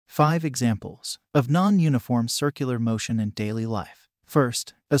5 examples of non-uniform circular motion in daily life.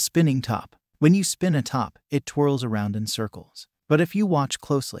 First, a spinning top. When you spin a top, it twirls around in circles. But if you watch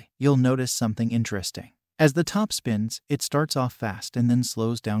closely, you'll notice something interesting. As the top spins, it starts off fast and then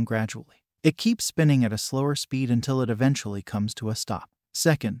slows down gradually. It keeps spinning at a slower speed until it eventually comes to a stop.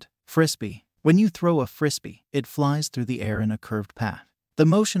 Second, Frisbee. When you throw a Frisbee, it flies through the air in a curved path. The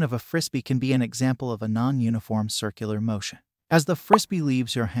motion of a Frisbee can be an example of a non-uniform circular motion. As the Frisbee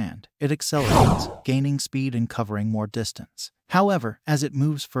leaves your hand, it accelerates, gaining speed and covering more distance. However, as it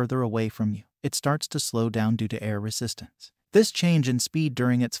moves further away from you, it starts to slow down due to air resistance. This change in speed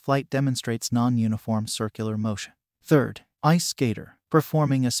during its flight demonstrates non-uniform circular motion. Third, ice skater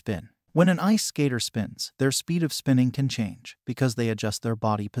performing a spin. When an ice skater spins, their speed of spinning can change because they adjust their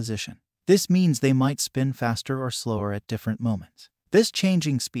body position. This means they might spin faster or slower at different moments. This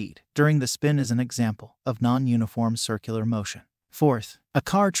changing speed during the spin is an example of non-uniform circular motion. Fourth, a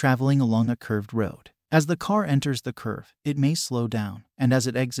car traveling along a curved road. As the car enters the curve, it may slow down, and as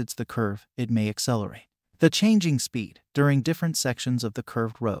it exits the curve, it may accelerate. The changing speed during different sections of the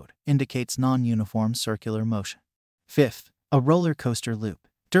curved road indicates non-uniform circular motion. Fifth, a roller coaster loop.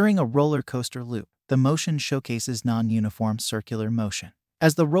 During a roller coaster loop, the motion showcases non-uniform circular motion.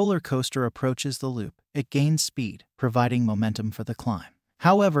 As the roller coaster approaches the loop, it gains speed, providing momentum for the climb.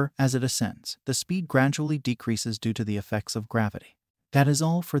 However, as it ascends, the speed gradually decreases due to the effects of gravity. That is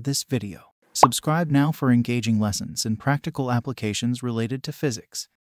all for this video. Subscribe now for engaging lessons and practical applications related to physics.